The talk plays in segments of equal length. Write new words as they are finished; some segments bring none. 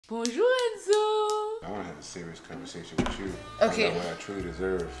Bonjour, Enzo. I want to have a serious conversation with you. Okay. About what I truly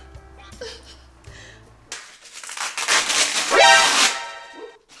deserve.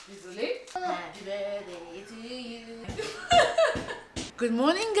 Désolé. Happy birthday to you. Good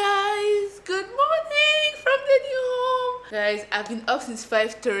morning, guys. Good morning from the new home. Guys, I've been up since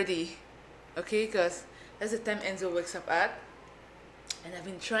 5:30. Okay, because that's the time Enzo wakes up at. And I've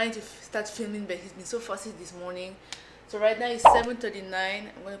been trying to start filming, but he's been so fussy this morning. So right now it's 7:39.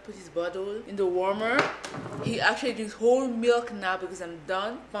 I'm gonna put his bottle in the warmer. He actually drinks whole milk now because I'm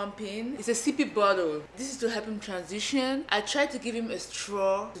done pumping. It's a sippy bottle. This is to help him transition. I tried to give him a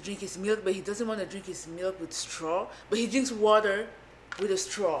straw to drink his milk, but he doesn't want to drink his milk with straw. But he drinks water with a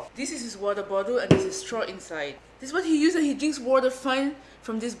straw. This is his water bottle and there's a straw inside. This is what he uses. He drinks water fine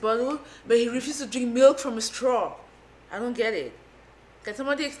from this bottle, but he refuses to drink milk from a straw. I don't get it. Can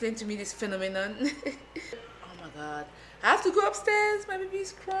somebody explain to me this phenomenon? Oh my god. I have to go upstairs. My baby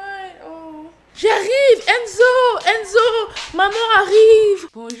is crying. Oh. J'arrive! Enzo! Enzo! Maman arrive!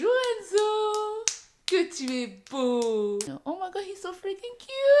 Bonjour Enzo! Que tu es beau! Oh my god, he's so freaking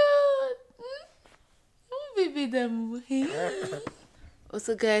cute! Oh, bébé d'amour.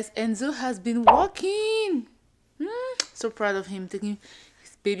 Also guys, Enzo has been walking. So proud of him, taking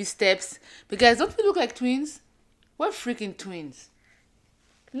his baby steps. But guys, don't we look like twins? We're freaking twins.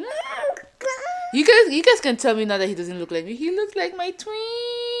 You guys can tell me now that he doesn't look like me. He looks like my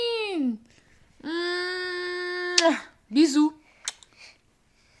twin. Bisous.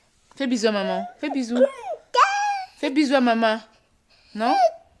 Fais bisous à maman. Fais bisous. Fais bisous à maman. Non?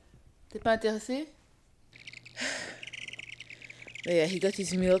 T'es pas intéressé? But yeah, he got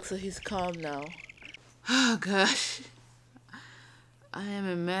his milk, so he's calm now. Oh gosh. I am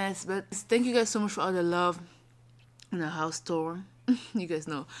a mess, but thank you guys so much for all the love in the house tour. You guys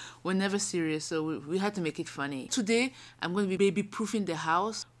know we're never serious, so we had to make it funny. Today I'm going to be baby proofing the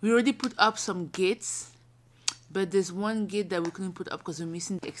house. We already put up some gates, but there's one gate that we couldn't put up because we're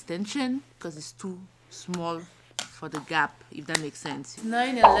missing the extension because it's too small for the gap, if that makes sense.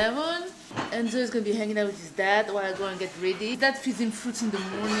 9:11. Enzo is going to be hanging out with his dad while I go and get ready. His dad feeds him fruits in the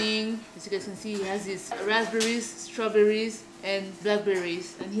morning. As you guys can see, he has his raspberries, strawberries and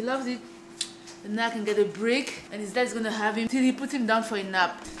blackberries, and he loves it. And now I can get a break, and his dad's gonna have him till he puts him down for a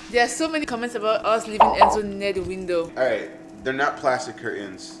nap. There are so many comments about us leaving Enzo near the window. Alright, they're not plastic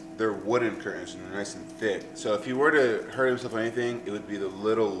curtains. They're wooden curtains and they're nice and thick. So if he were to hurt himself or anything, it would be the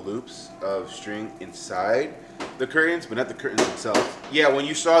little loops of string inside the curtains, but not the curtains themselves. Yeah, when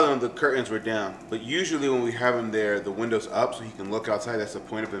you saw them, the curtains were down. But usually when we have him there, the window's up so he can look outside. That's the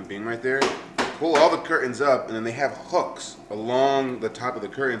point of him being right there. Pull all the curtains up, and then they have hooks along the top of the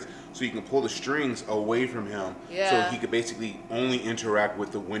curtains so you can pull the strings away from him, so he could basically only interact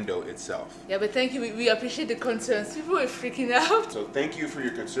with the window itself. Yeah, but thank you. We appreciate the concerns. People were freaking out. So thank you for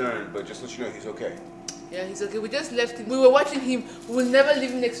your concern, but just let you know he's okay. Yeah, he's okay. We just left him. We were watching him. We will never leave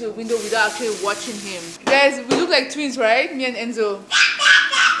him next to a window without actually watching him. Guys, we look like twins, right? Me and Enzo.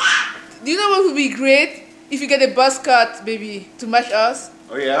 Do you know what would be great? If you get a buzz cut, baby, to match us.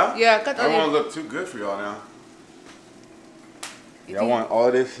 Oh yeah? Yeah, cut I don't want to look too good for y'all now. Y'all want all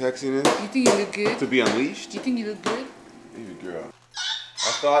this sexiness? You think you look good? To be unleashed? You think you look good? Baby girl.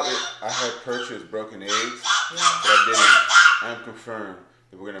 I thought that I had purchased broken eggs, but I didn't. I'm confirmed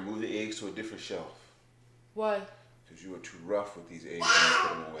that we're going to move the eggs to a different shelf. Why? Because you were too rough with these eggs and you put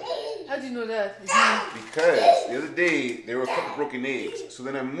them away. How do you know that? Because the other day, there were a couple broken eggs. So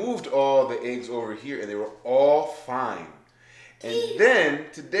then I moved all the eggs over here and they were all fine. And then,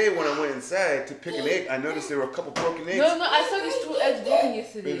 today when I went inside to pick an egg, I noticed there were a couple broken eggs. No, I saw these 2 eggs broken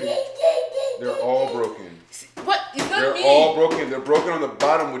yesterday. Baby, they're all broken. What? It's not They're me. all broken. They're broken on the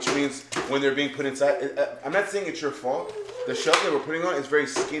bottom, which means when they're being put inside. I'm not saying it's your fault. The shelf that we're putting on is very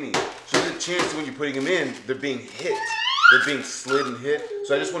skinny. So there's a chance when you're putting them in, they're being hit. They're being slid and hit.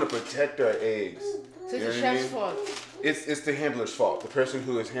 So I just want to protect our eggs. So it's the chef's fault? It's the handler's fault. The person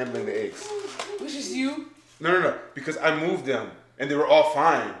who is handling the eggs. Which is you? No. Because I moved them. And they were all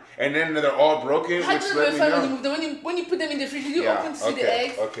fine. And then they're all broken, How which did you let me know. when you move them? When you put them in the fridge, did you open to see the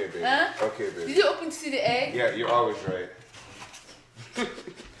eggs? Okay, baby. Huh? Okay, baby. Did you open to see the egg? Yeah, you're always right.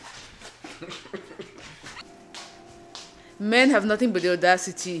 Men have nothing but the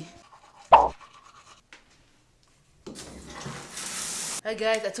audacity. Hi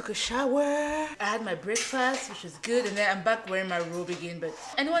guys, I took a shower. I had my breakfast, which was good, and then I'm back wearing my robe again. But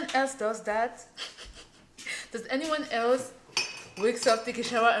anyone else does that? Does anyone else wakes up, take a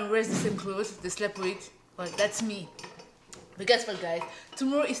shower, and wears the same clothes they slept with? Well, that's me. But guess what, guys?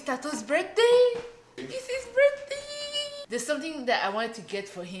 Tomorrow is Tato's birthday. It's his birthday. There's something that I wanted to get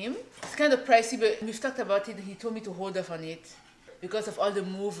for him. It's kind of pricey, but we've talked about it. He told me to hold off on it. because of all the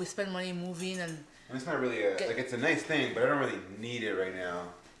move. We spend money moving and it's not really like it's a nice thing, but I don't really need it right now.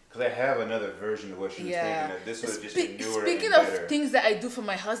 Because I have another version of what she was thinking that this was just a newer Speaking and better. of things that I do for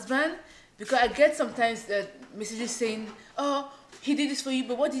my husband, because I get sometimes messages saying, oh, he did this for you,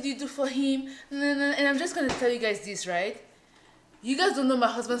 but what did you do for him? And I'm just going to tell you guys this, right? You guys don't know my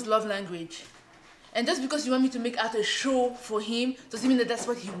husband's love language. And just because you want me to make out a show for him, doesn't mean that that's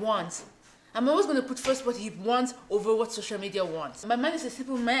what he wants. I'm always going to put first what he wants over what social media wants. My man is a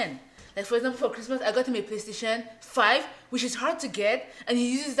simple man. Like for example, for Christmas, I got him a PlayStation 5, which is hard to get, and he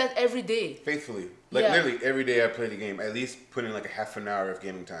uses that every day. Faithfully. Like literally every day I play the game, at least put in like a half an hour of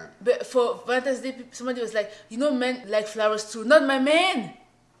gaming time. But for Valentine's Day, somebody was like, you know men like flowers too. Not my man!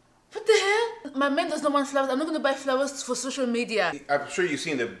 What the hell? My man does not want flowers. I'm not going to buy flowers for social media. I'm sure you've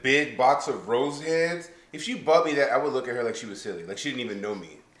seen the big box of rose heads. If she bought me that, I would look at her like she was silly. Like she didn't even know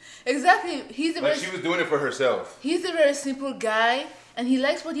me. Exactly. Like she was doing it for herself. He's a very simple guy. And he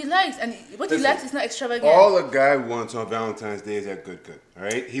likes what he likes, and what he likes is not extravagant. All a guy wants on Valentine's Day is that good, all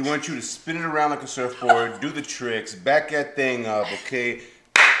right? He wants you to spin it around like a surfboard, do the tricks, back that thing up, okay?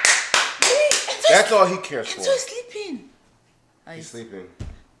 That's all he cares for. And so sleeping. He's sleeping.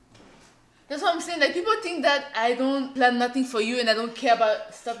 That's what I'm saying. Like people think that I don't plan nothing for you and I don't care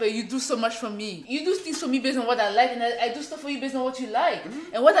about stuff, but you do so much for me. You do things for me based on what I like, and I do stuff for you based on what you like.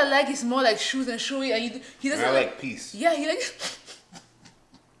 And what I like is more like shoes and showy, and he doesn't. And I like peace. Yeah, he likes.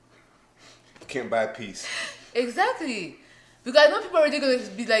 Can't buy peace. Exactly. Because I know people are already going to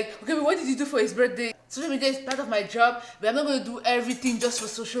be like, okay, but what did you do for his birthday? Social media is part of my job, but I'm not going to do everything just for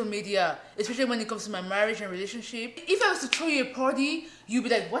social media, especially when it comes to my marriage and relationship. If I was to throw you a party, you'd be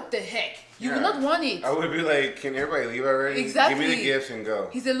like, what the heck? You would not want it. I would be like, can everybody leave already? Exactly. Give me the gifts and go.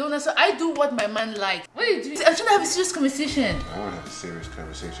 He's a loner, so I do what my man likes. What are you doing? I'm trying to have a serious conversation. I want to have a serious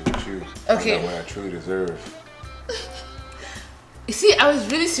conversation with you. Okay. About what I truly deserve. You see, I was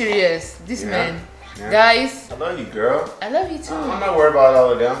really serious. This man. Yeah. Guys. I love you, girl. I love you too. I'm not worried about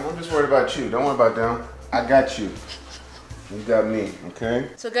all of them. I'm just worried about you. Don't worry about them. I got you. You got me,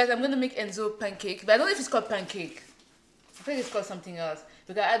 okay? So guys, I'm going to make Enzo pancake. But I don't know if it's called pancake. I think it's called something else.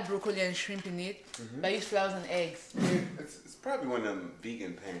 Because I add broccoli and shrimp in it. But I use flowers and eggs. It's probably one of them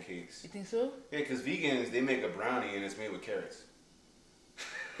vegan pancakes. You think so? Yeah, because vegans, they make a brownie and it's made with carrots.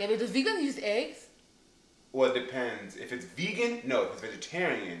 Yeah, but does vegan use eggs? Well, it depends. If it's vegan, no. If it's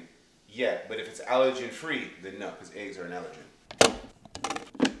vegetarian, yeah. But if it's allergen free, then no, because eggs are an allergen.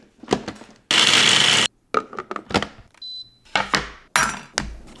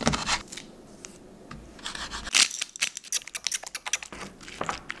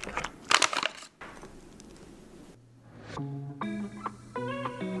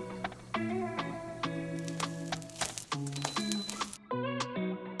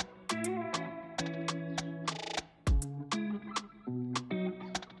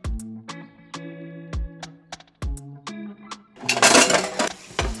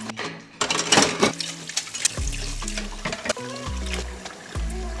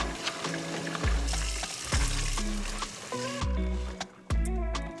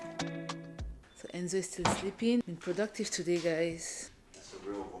 Enzo is still sleeping. Been productive today, guys. That's a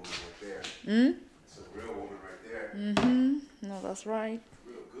real woman right there. That's a real woman right there. No, that's right.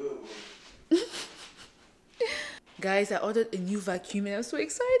 Real good woman. Guys, I ordered a new vacuum and I'm so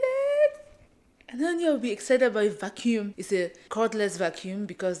excited. And then you'll be excited about a vacuum. It's a cordless vacuum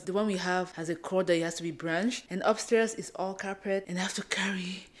because the one we have has a cord that has to be branched. And upstairs is all carpet and I have to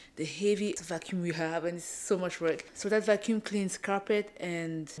carry the heavy vacuum we have, and it's so much work. So that vacuum cleans carpet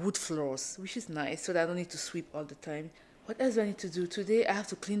and wood floors, which is nice so that I don't need to sweep all the time. What else do I need to do? Today I have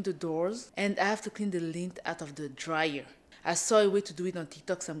to clean the doors and I have to clean the lint out of the dryer. I saw a way to do it on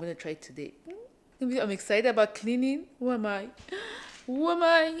TikTok, so I'm going to try it today. I'm excited about cleaning. Who am I? Who am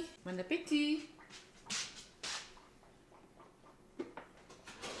I? Bon appétit!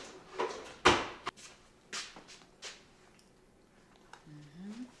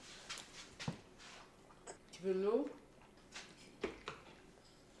 Tu veux l'eau?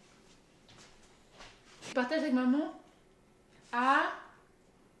 Tu partages avec maman? Ah?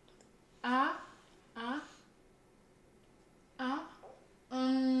 Ah? Ah? Ah?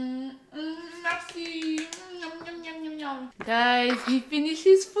 Merci. Guys, he finished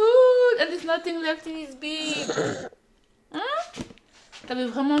his food and there's nothing left in his beak. Hein? T'avais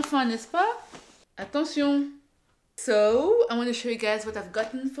vraiment faim, n'est-ce pas? Attention. So, I want to show you guys what I've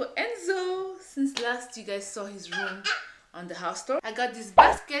gotten for Enzo. Since last you guys saw his room on the house tour. I got this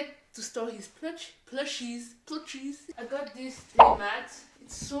basket to store his plushies. I got this play mat.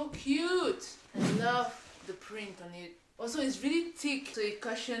 It's so cute. I love the print on it. Also, it's really thick, so it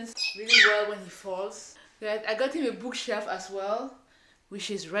cushions really well when he falls. Guys, I got him a bookshelf as well,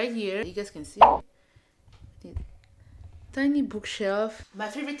 which is right here. You guys can see it. Tiny bookshelf. My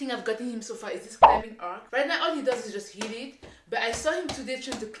favorite thing I've gotten him so far is this climbing arc. Right now all he does is just hit it, but I saw him today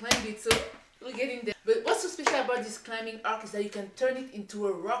trying to climb it, so we'll get in there. But what's so special about this climbing arc is that you can turn it into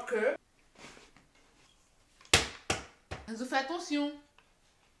a rocker. Enzo, fais attention.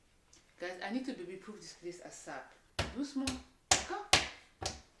 Guys, I need to baby-proof this place ASAP. Doucement, d'accord?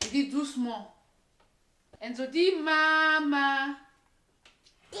 Je dis doucement. Enzo, dis mama.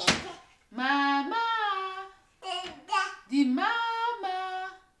 Mama. Dis mama.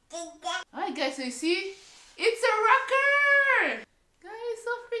 Alright guys, so you see? It's a rocker! Guys,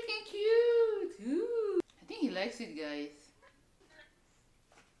 so freaking cute. Ooh. I think he likes it, guys.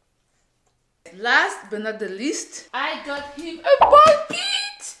 Last but not the least, I got him a ball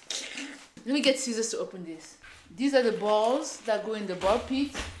pit! Let me get scissors to open this. These are the balls that go in the ball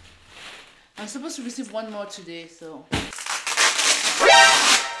pit. I'm supposed to receive one more today, so.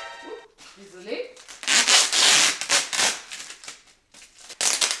 Désolé.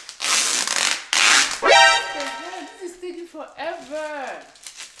 What the hell? This is taking forever.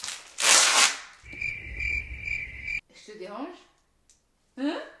 Je te dérange?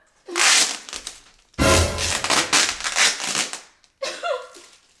 Hein?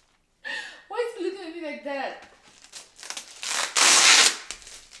 Why is he looking at me like that?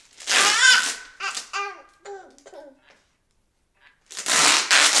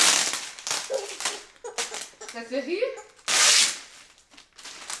 That's here.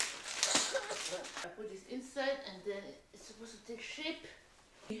 I put this inside and then it's supposed to take shape.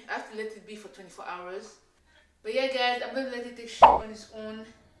 I have to let it be for 24 hours. But yeah guys, I'm going to let it take shape on its own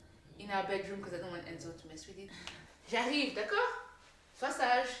in our bedroom because I don't want Enzo to mess with it. J'arrive, d'accord? Sois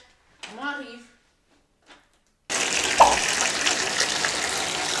sage. Moi arrive.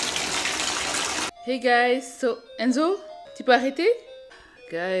 Hey guys, so Enzo, tu peux arrêter?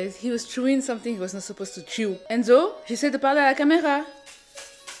 Guys, he was chewing something he was not supposed to chew. Enzo, j'essaie de parler à la caméra.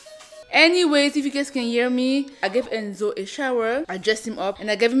 Anyways, if you guys can hear me, I gave Enzo a shower, I dressed him up,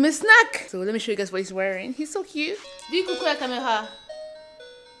 and I gave him a snack. So let me show you guys what he's wearing. He's so cute. Dis coucou à la caméra.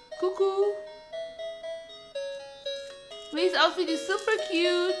 Coucou. His outfit is super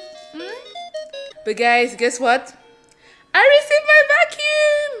cute. But guys, guess what? I received my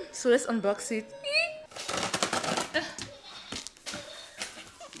vacuum. So let's unbox it.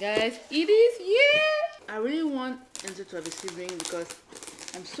 Guys, it is, yeah! I really want Enzo to have a sibling because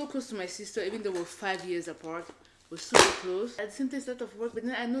I'm so close to my sister, even though we're 5 years apart. We're super close. At the same time, it's a lot of work, but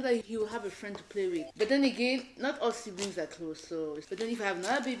then I know that he will have a friend to play with. But then again, not all siblings are close, so... But then if I have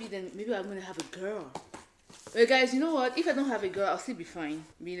another baby, then maybe I'm gonna have a girl. But guys, you know what? If I don't have a girl, I'll still be fine.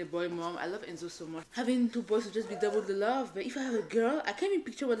 Being a boy mom, I love Enzo so much. Having 2 boys would just be double the love. But if I have a girl, I can't even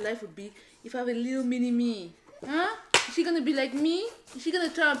picture what life would be if I have a little mini me. Huh? Is she gonna be like me? Is she gonna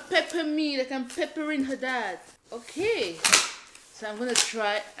try and pepper me like I'm peppering her dad? Okay. So I'm gonna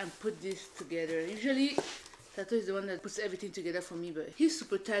try and put this together. Usually, Tato is the one that puts everything together for me, but he's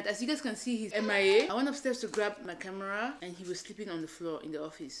super tired. As you guys can see, he's MIA. I went upstairs to grab my camera and he was sleeping on the floor in the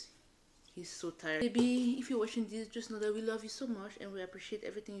office. He's so tired. Baby, if you're watching this, just know that we love you so much and we appreciate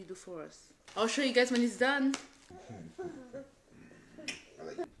everything you do for us. I'll show you guys when it's done.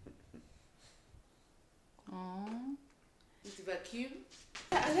 Aww. It's a vacuum.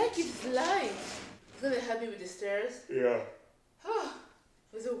 I like its light. It's gonna help me with the stairs. Yeah.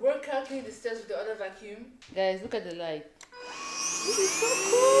 There's a workout cleaning the stairs with the other vacuum. Guys, look at the light. This is so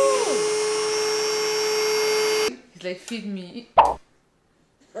cool. He's like, feed me.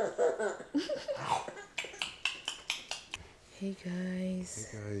 Hey guys.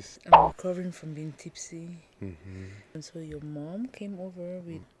 Hey guys. I'm recovering from being tipsy. And so your mom came over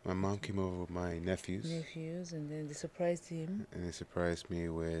with... My mom came over with my nephews. And then they surprised him. And they surprised me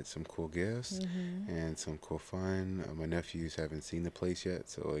with some cool gifts and some cool fun. My nephews haven't seen the place yet,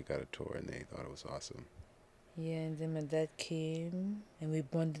 so they got a tour and they thought it was awesome. Yeah, and then my dad came and we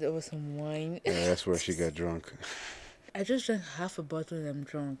bonded over some wine. Yeah, that's where she got drunk. I just drank half a bottle and I'm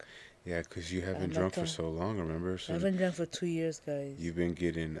drunk. Yeah, because you haven't drunk for so long, remember? So I haven't drank for 2 years, guys. You've been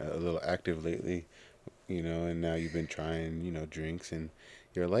getting a little active lately, you know, and now you've been trying, you know, drinks and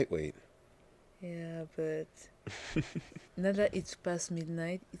you're lightweight. Yeah, but now that it's past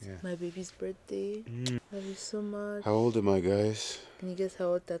midnight, it's my baby's birthday. Love you so much. How old am I, guys? Can you guess how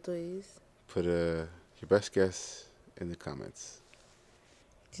old Tato is? Put your best guess in the comments.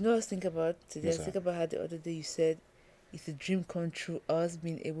 Do you know what I was thinking about today? What's I was thinking about how the other day you said it's a dream come true, us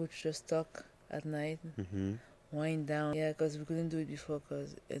being able to just talk at night, wind down. Yeah, because we couldn't do it before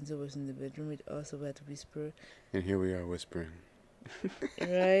because Enzo was in the bedroom with us, so we had to whisper. And here we are whispering.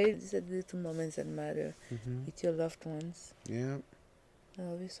 Right? These are the little moments that matter with your loved ones. Yeah. I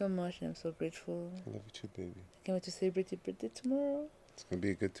love you so much and I'm so grateful. I love you too, baby. I can't wait to celebrate your birthday tomorrow. It's gonna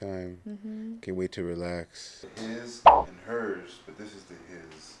be a good time. Mm-hmm. Can't wait to relax. His and hers, but this is the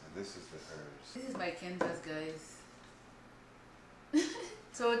his and this is the hers. This is my canvas, guys.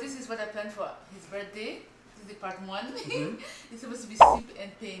 So this is what I planned for his birthday. This is the part one. It's supposed to be sip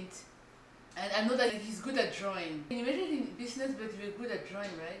and paint. And I know that he's good at drawing. You majored in business, but you're good at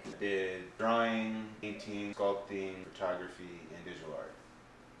drawing, right? I did drawing, painting, sculpting, photography, and digital art.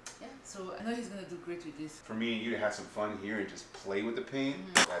 Yeah, so I know he's gonna do great with this. For me and you to have some fun here and just play with the paint,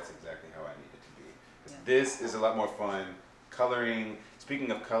 that's exactly how I need it to be. Yeah. This is a lot more fun. Coloring,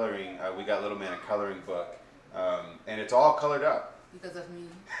 speaking of coloring, we got Little Man a coloring book, and it's all colored up. Because of me.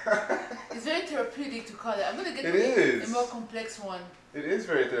 It's very therapeutic to color. I'm gonna get a more complex one. It is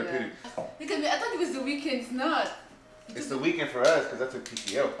very therapeutic. Yeah. Look at me, I thought it was the weekend, it's not. It's the weekend for us because that's a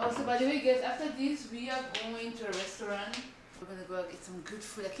PTO. Also, by the way, guys, after this, we are going to a restaurant. We're gonna go get some good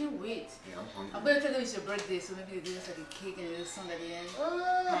food. I can't wait. Yeah, I'm hungry. I'm gonna tell them it's your birthday, so maybe they give us like a cake and a little song at the end.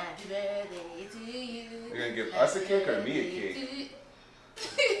 Happy birthday to you. You're gonna give us a cake or me a cake?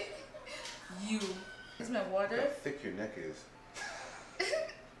 You. This is my water. How thick your neck is.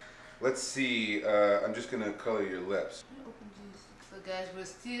 Let's see. I'm just gonna color your lips. So guys, we're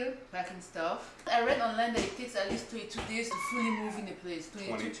still packing stuff. I read online that it takes at least 22 days to fully move in a place.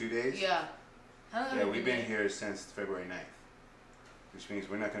 22 days? Yeah. Yeah, we've been here since February 9th, which means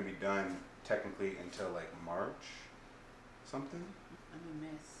we're not gonna be done technically until like March, something. I'm a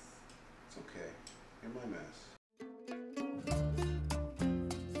mess. It's okay. You're my mess.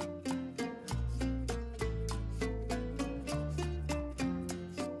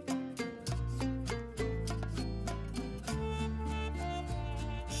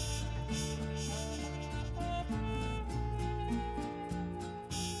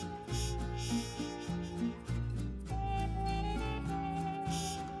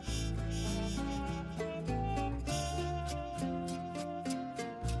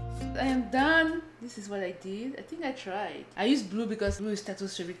 I am done. This is what I did. I think I tried. I used blue because blue is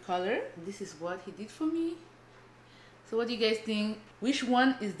Tato's favorite color. This is what he did for me. So what do you guys think? Which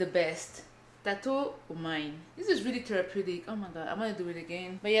one is the best? Tato or mine? This is really therapeutic. Oh my god, I'm gonna do it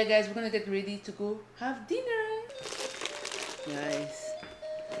again. But yeah guys, we're gonna get ready to go have dinner. Guys,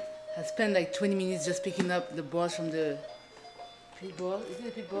 I spent like 20 minutes just picking up the balls from the pit ball. Is it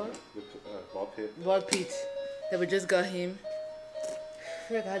a pit ball? The ball pit. Ball pit that we just got him.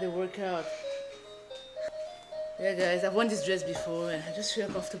 I feel like I had a workout. Yeah guys, I've worn this dress before and I just feel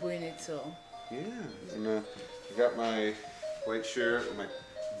comfortable in it, so. Yeah, and I got my white shirt and my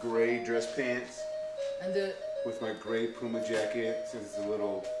gray dress pants. And the with my gray Puma jacket since it's a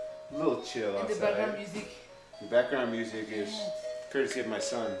little chill outside. And the background music. The background music is courtesy of my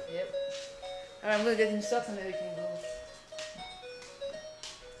son. Yep. Alright, I'm gonna get him socks and then we can go.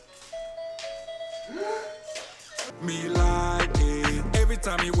 Me like it every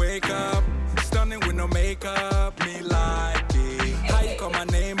time you wake up, stunning with no makeup. Me like it how you call my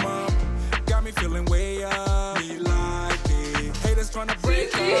name up, got me feeling way up. Me like it haters tryna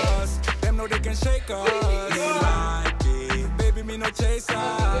break us, them know they can shake us. Me like it baby, me no chaser,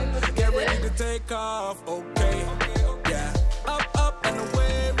 get ready to take off. Okay, yeah, up and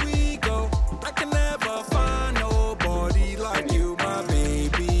away we go. I can never find nobody like you, my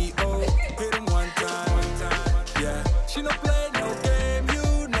baby. Oh, hit him one time, yeah. She no play no game,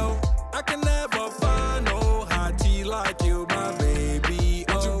 you know. I can never find no hottie like you, my baby.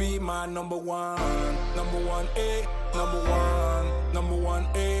 Would you be my number one A, number one A, number one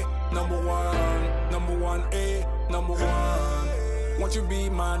A, number one. Won't you be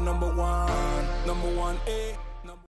my number one A?